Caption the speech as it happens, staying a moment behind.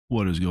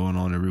What is going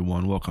on,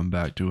 everyone? Welcome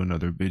back to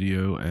another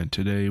video, and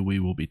today we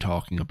will be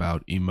talking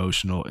about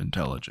emotional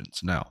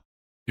intelligence. Now,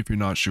 if you're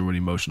not sure what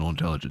emotional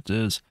intelligence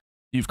is,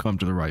 you've come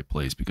to the right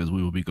place because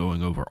we will be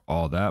going over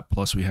all that.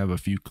 Plus, we have a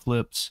few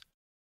clips.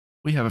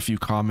 We have a few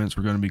comments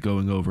we're going to be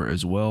going over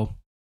as well.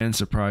 And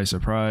surprise,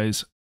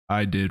 surprise,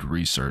 I did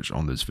research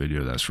on this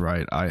video. That's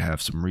right. I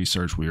have some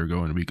research we are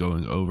going to be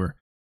going over.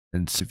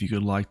 And so if you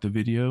could like the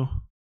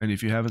video, and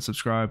if you haven't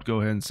subscribed,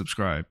 go ahead and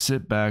subscribe.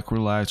 Sit back,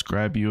 relax,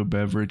 grab you a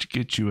beverage,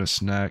 get you a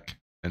snack,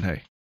 and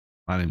hey,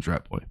 my name's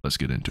Ratboy. Let's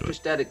get into it.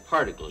 Static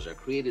particles are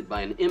created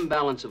by an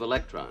imbalance of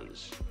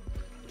electrons.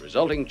 The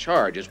resulting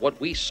charge is what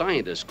we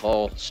scientists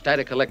call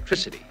static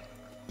electricity.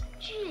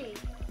 Gee.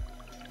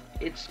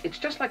 It's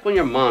just like when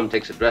your mom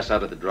takes a dress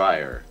out of the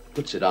dryer,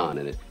 puts it on,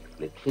 and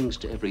it clings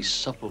to every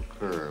supple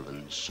curve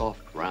and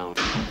soft round.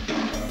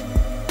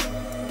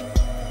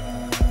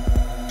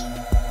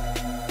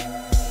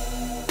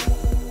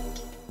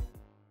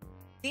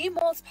 The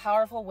most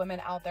powerful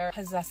women out there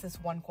possess this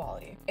one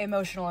quality: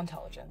 emotional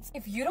intelligence.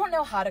 If you don't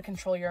know how to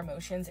control your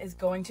emotions, it's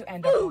going to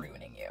end up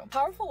ruining you.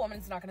 Powerful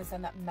woman's not going to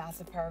send that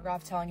massive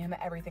paragraph telling him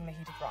everything that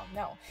he did wrong.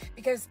 No,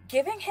 because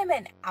giving him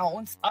an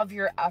ounce of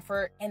your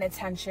effort and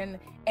attention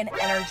and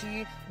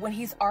energy when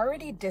he's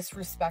already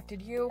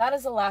disrespected you, that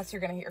is the last you're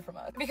going to hear from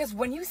us. Because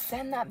when you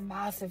send that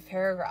massive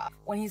paragraph,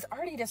 when he's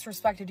already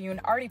disrespected you and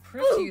already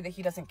proved to you that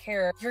he doesn't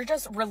care, you're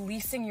just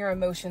releasing your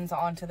emotions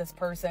onto this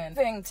person,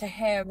 saying to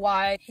him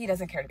why he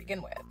doesn't care to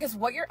begin with. Because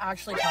what you're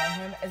actually telling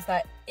him is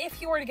that if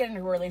he were to get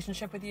into a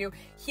relationship with you,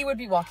 he would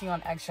be walking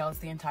on eggshells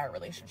the entire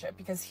relationship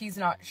because he's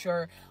not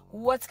sure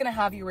what's going to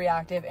have you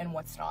reactive and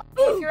what's not.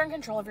 If you're in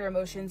control of your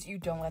emotions, you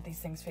don't let these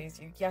things phase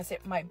you. Yes,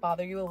 it might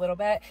bother you a little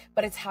bit,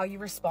 but it's how you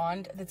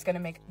respond that's going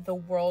to make the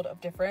world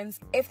of difference.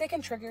 If they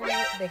can trigger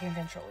you, they can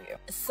control you.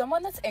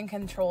 Someone that's in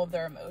control of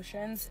their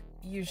emotions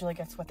usually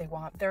gets what they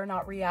want. They're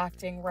not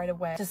reacting right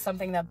away to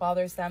something that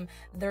bothers them.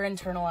 They're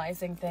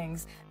internalizing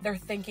things. They're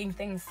thinking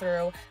things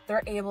through.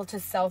 They're able to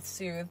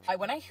self-soothe.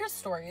 When I hear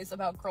stories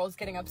about girls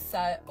getting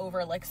upset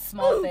over like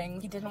small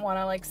things, he didn't want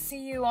to like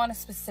see you on a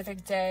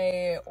specific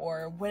day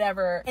or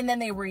whatever, and then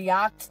they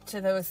react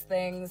to those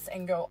things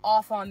and go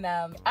off on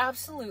them,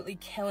 absolutely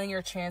killing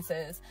your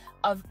chances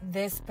of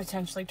this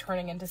potentially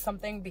turning into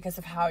something because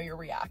of how you're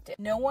reacting.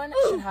 No one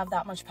should have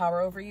that much power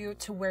over you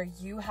to where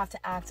you have to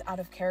act out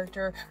of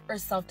character or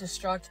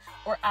self-destruct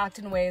or act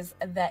in ways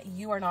that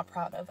you are not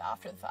proud of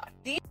after the fact.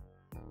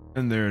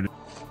 And there it is.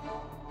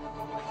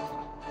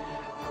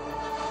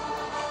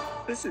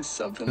 This is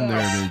something And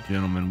else. there it is,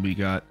 gentlemen. We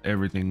got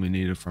everything we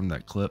needed from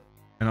that clip.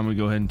 And I'm going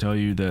to go ahead and tell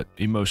you that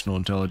emotional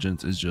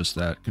intelligence is just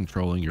that: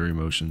 controlling your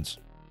emotions,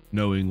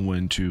 knowing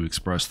when to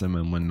express them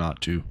and when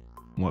not to,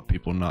 what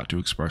people not to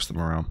express them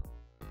around.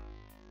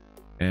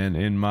 And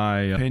in my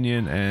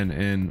opinion and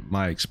in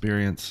my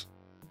experience,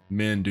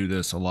 men do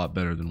this a lot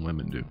better than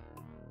women do.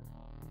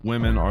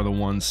 Women are the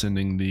ones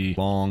sending the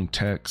long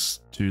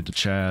texts to the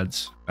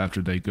chads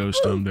after they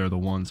ghost them. They're the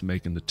ones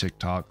making the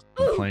TikTok,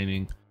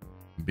 complaining,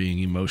 being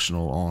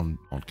emotional on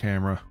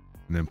camera,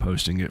 and then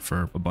posting it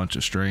for a bunch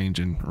of strange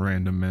and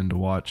random men to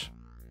watch.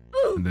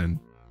 And then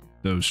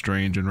those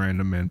strange and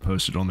random men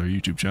post it on their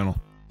YouTube channel.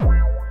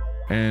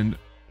 And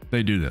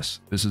they do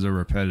this. This is a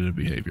repetitive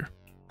behavior.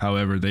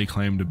 However, they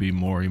claim to be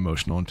more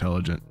emotional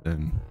intelligent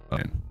than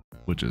men,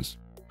 which is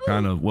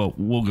kind of, well,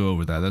 we'll go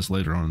over that. That's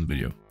later on in the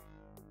video.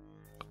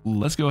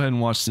 Let's go ahead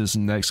and watch this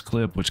next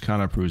clip, which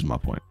kind of proves my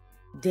point.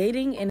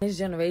 Dating in this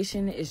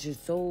generation is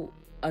just so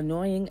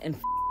annoying and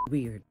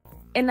weird.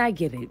 And I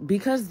get it,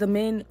 because the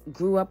men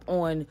grew up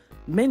on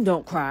men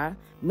don't cry,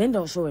 men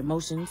don't show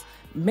emotions,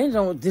 men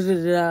don't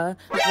da-da-da-da,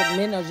 but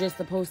men are just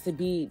supposed to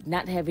be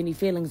not have any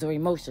feelings or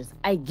emotions.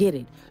 I get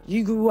it.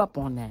 You grew up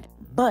on that.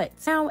 But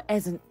now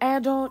as an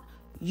adult,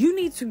 you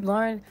need to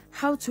learn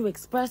how to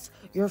express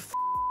your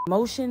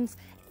emotions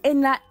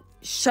and not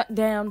shut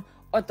down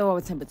or throw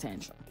a temper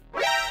tantrum.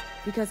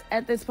 Because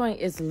at this point,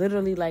 it's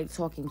literally like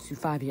talking to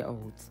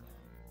 5-year-olds.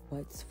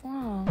 What's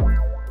wrong?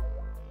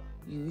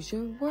 Use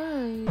your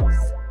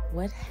words.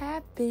 What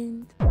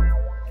happened?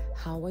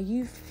 How are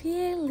you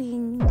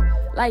feeling?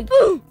 Like,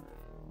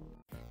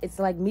 it's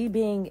like me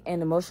being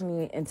an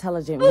emotionally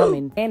intelligent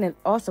woman and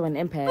also an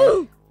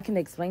empath. I can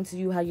explain to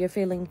you how you're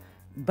feeling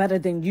better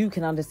than you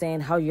can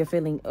understand how you're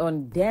feeling, or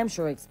damn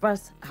sure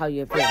express how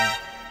you're feeling.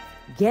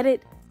 Get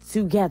it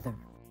together.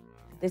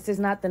 This is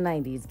not the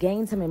 90s.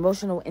 Gain some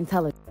emotional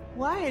intelligence.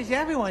 Why is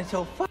everyone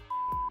so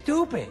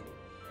stupid?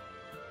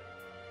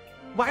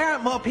 Why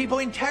aren't more people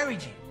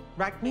intelligent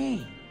like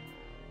me?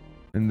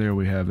 And there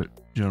we have it,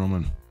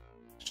 gentlemen.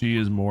 She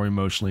is more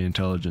emotionally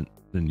intelligent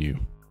than you.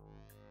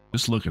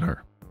 Just look at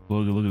her.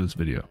 Look at this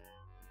video.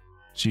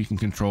 She can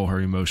control her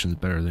emotions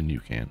better than you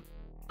can.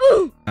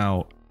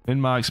 Now,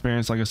 in my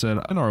experience, like I said,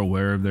 men are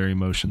aware of their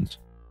emotions.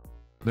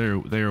 They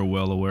are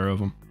well aware of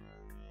them.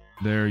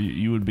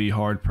 You would be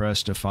hard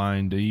pressed to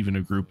find even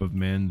a group of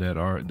men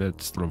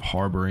that's sort of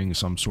harboring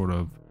some sort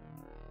of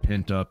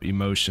pent up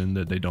emotion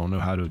that they don't know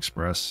how to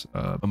express.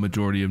 A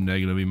majority of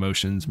negative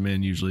emotions,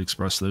 men usually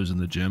express those in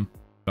the gym.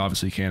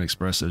 Obviously can't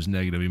express those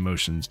negative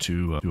emotions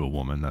to a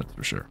woman, that's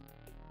for sure,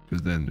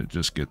 because then it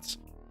just gets,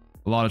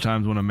 a lot of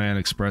times when a man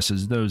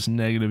expresses those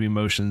negative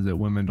emotions that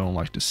women don't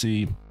like to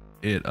see,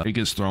 it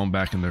gets thrown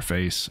back in their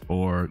face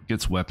or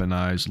gets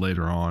weaponized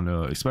later on,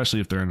 especially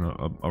if they're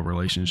in a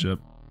relationship.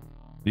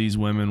 These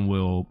women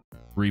will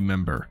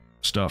remember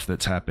stuff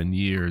that's happened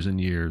years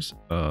and years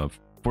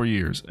for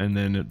years, and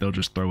then they'll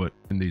just throw it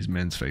in these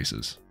men's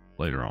faces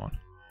later on,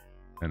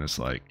 and it's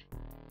like,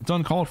 it's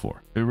uncalled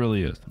for. It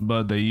really is.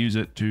 But they use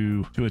it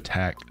to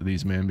attack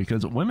these men,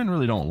 because women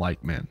really don't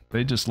like men.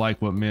 They just like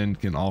what men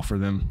can offer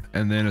them.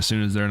 And then as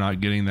soon as they're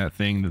not getting that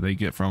thing that they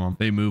get from them,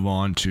 they move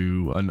on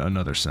to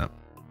another simp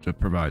to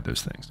provide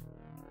those things.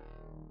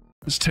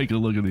 Let's take a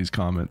look at these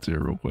comments here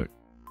real quick.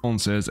 One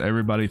says,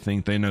 everybody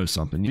think they know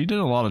something. You did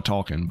a lot of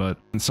talking, but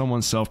when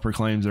someone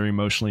self-proclaims they're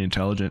emotionally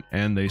intelligent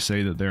and they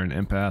say that they're an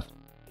empath,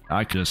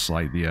 I just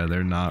like, yeah,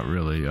 they're not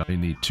really, they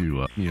need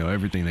to,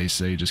 everything they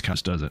say just kind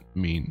of doesn't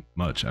mean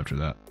much after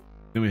that.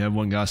 Then we have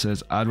one guy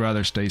says, I'd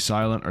rather stay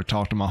silent or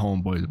talk to my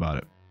homeboys about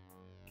it.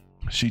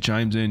 She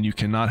chimes in, you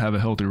cannot have a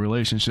healthy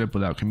relationship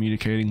without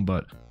communicating,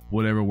 but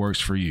whatever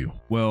works for you.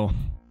 Well,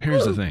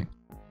 here's the thing.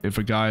 If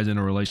a guy is in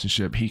a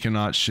relationship, he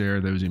cannot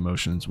share those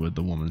emotions with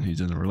the woman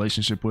he's in a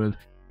relationship with,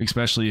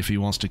 especially if he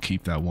wants to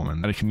keep that woman.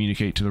 How to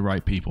communicate to the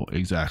right people,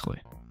 exactly.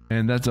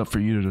 And that's up for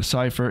you to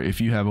decipher.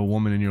 If you have a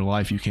woman in your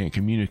life you can't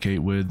communicate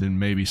with, then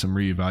maybe some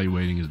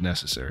reevaluating is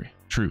necessary.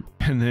 True.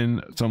 And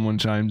then someone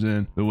chimes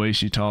in, the way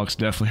she talks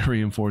definitely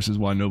reinforces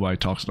why nobody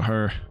talks to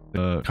her.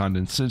 The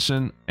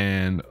condescension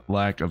and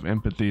lack of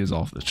empathy is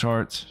off the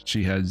charts.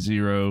 She has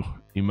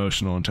zero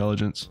emotional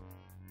intelligence.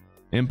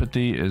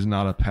 Empathy is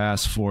not a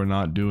pass for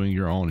not doing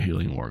your own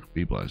healing work.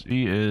 Be blessed.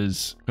 He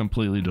is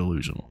completely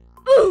delusional.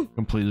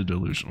 Completely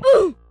delusional.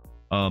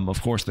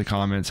 Of course, the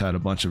comments had a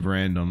bunch of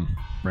random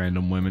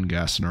women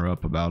gassing her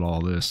up about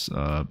all this,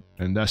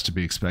 and that's to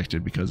be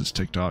expected because it's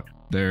TikTok.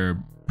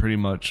 They're pretty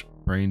much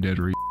brain dead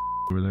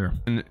over there,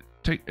 and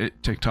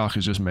TikTok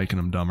is just making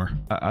them dumber.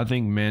 I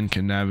think men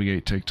can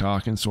navigate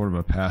TikTok in sort of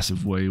a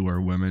passive way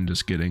where women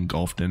just get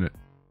engulfed in it,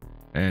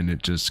 and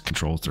it just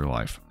controls their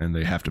life, and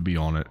they have to be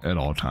on it at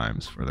all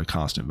times for the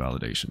constant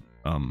validation.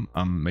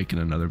 I'm making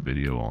another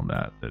video on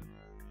that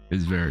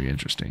is very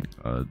interesting.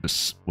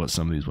 Just what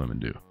some of these women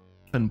do.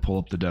 And pull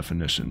up the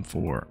definition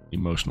for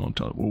emotional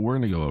intelligence. Well, we're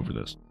going to go over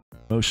this.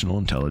 Emotional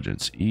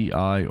intelligence,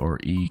 EI or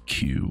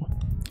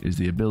EQ, is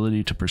the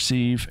ability to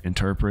perceive,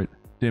 interpret,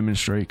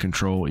 demonstrate,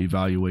 control,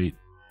 evaluate,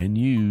 and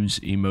use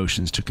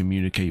emotions to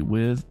communicate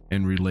with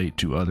and relate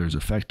to others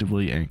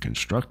effectively and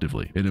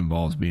constructively. It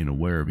involves being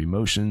aware of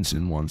emotions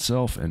in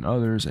oneself and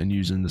others and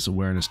using this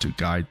awareness to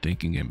guide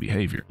thinking and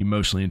behavior.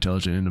 Emotionally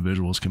intelligent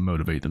individuals can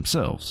motivate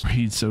themselves,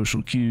 read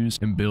social cues,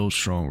 and build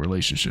strong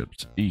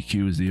relationships.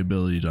 EQ is the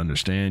ability to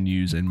understand,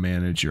 use, and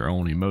manage your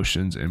own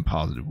emotions in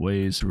positive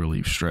ways to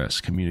relieve stress,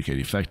 communicate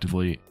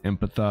effectively,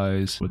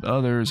 empathize with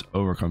others,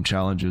 overcome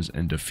challenges,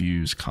 and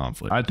diffuse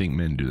conflict. I think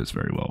men do this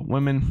very well.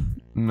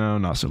 Women, no,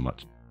 not so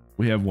much.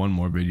 We have one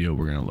more video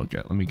we're going to look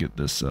at. Let me get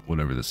this,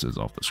 whatever this is,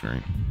 off the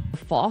screen. The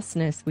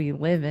falseness we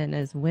live in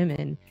as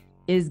women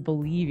is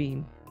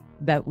believing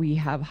that we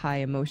have high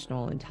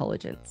emotional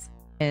intelligence.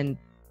 And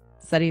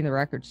setting the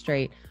record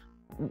straight,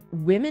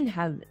 women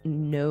have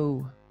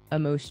no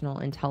emotional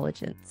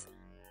intelligence.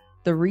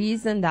 The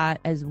reason that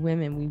as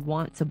women we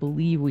want to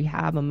believe we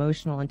have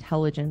emotional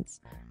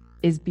intelligence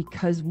is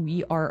because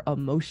we are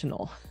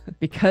emotional.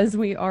 Because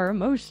we are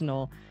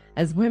emotional.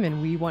 As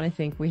women, we want to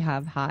think we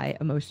have high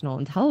emotional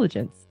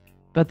intelligence.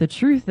 But the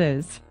truth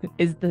is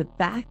the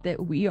fact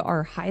that we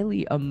are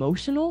highly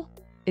emotional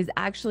is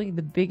actually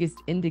the biggest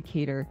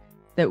indicator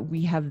that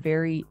we have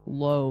very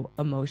low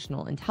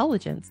emotional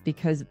intelligence,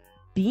 because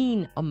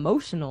being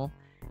emotional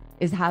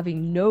is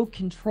having no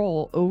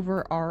control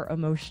over our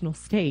emotional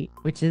state,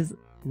 which is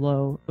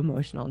low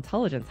emotional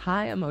intelligence.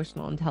 High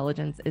emotional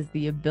intelligence is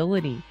the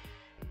ability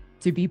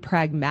to be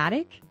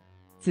pragmatic,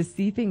 to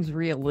see things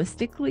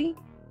realistically,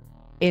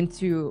 and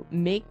to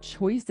make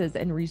choices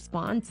and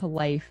respond to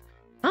life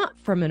not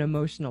from an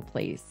emotional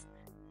place.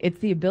 It's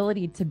the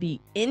ability to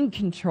be in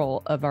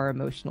control of our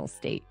emotional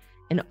state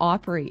and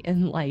operate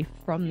in life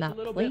from that place. A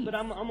little bit, but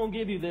I'm gonna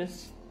give you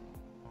this.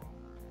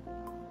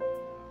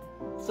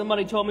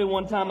 Somebody told me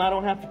one time I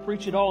don't have to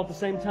preach it all at the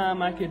same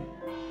time. I could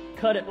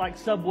cut it like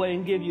Subway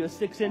and give you a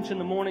 6-inch in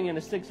the morning and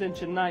a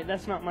 6-inch at night.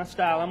 That's not my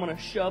style. I'm gonna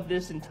shove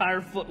this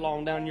entire foot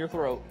long down your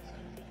throat.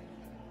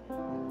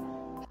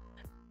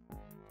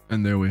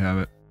 And there we have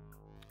it.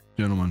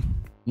 Gentlemen,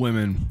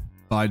 women,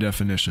 by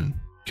definition,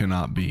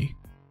 cannot be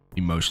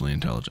emotionally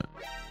intelligent,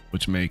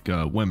 which make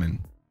women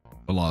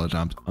a lot of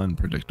times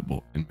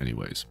unpredictable in many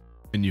ways.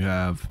 And you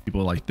have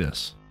people like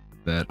this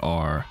that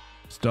are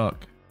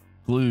stuck,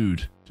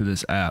 glued to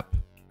this app,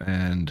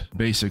 and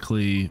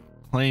basically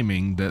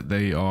claiming that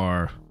they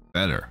are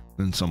better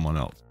than someone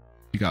else.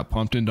 She got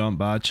pumped and dumped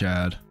by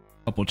Chad,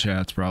 a couple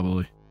chats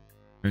probably,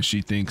 and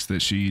she thinks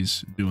that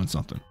she's doing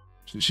something.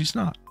 She's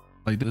not.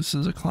 Like, this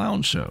is a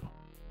clown show.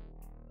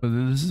 But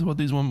this is what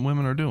these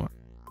women are doing.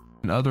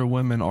 And other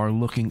women are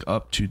looking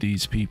up to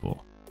these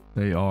people.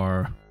 They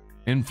are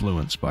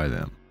influenced by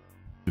them.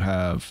 You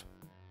have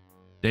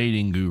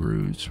dating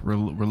gurus,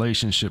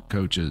 relationship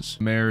coaches,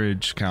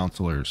 marriage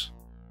counselors.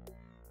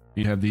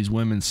 You have these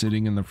women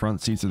sitting in the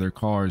front seats of their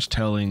cars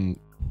telling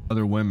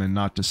other women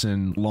not to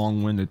send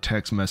long-winded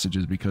text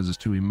messages because it's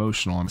too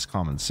emotional and it's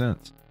common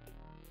sense.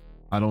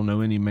 I don't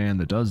know any man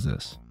that does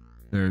this.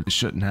 It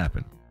shouldn't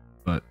happen,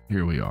 but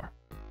here we are.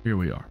 Here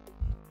we are.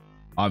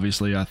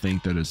 Obviously, I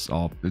think that it's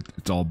all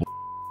bull.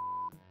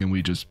 Can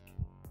we just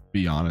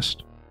be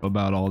honest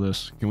about all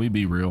this? Can we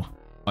be real?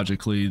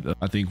 Logically,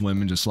 I think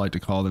women just like to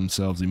call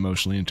themselves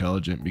emotionally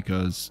intelligent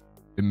because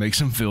it makes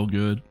them feel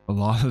good. A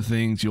lot of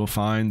things you'll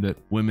find that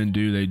women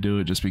do, they do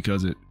it just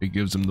because it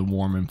gives them the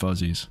warm and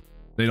fuzzies.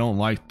 They don't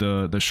like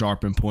the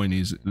sharp and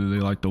pointies. They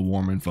like the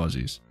warm and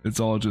fuzzies.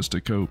 It's all just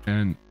a cope.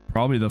 And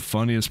probably the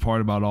funniest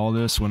part about all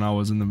this when I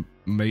was in the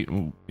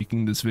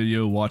making this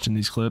video, watching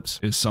these clips,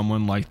 is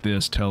someone like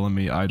this telling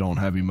me I don't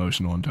have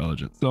emotional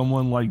intelligence.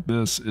 Someone like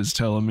this is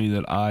telling me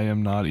that I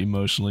am not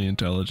emotionally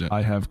intelligent.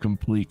 I have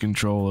complete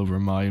control over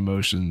my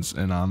emotions,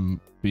 and I'm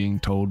being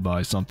told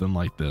by something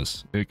like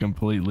this. It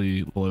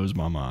completely blows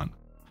my mind.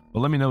 But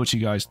let me know what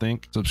you guys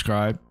think.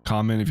 Subscribe,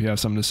 comment if you have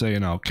something to say,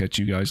 and I'll catch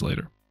you guys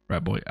later.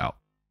 Rat Boy out.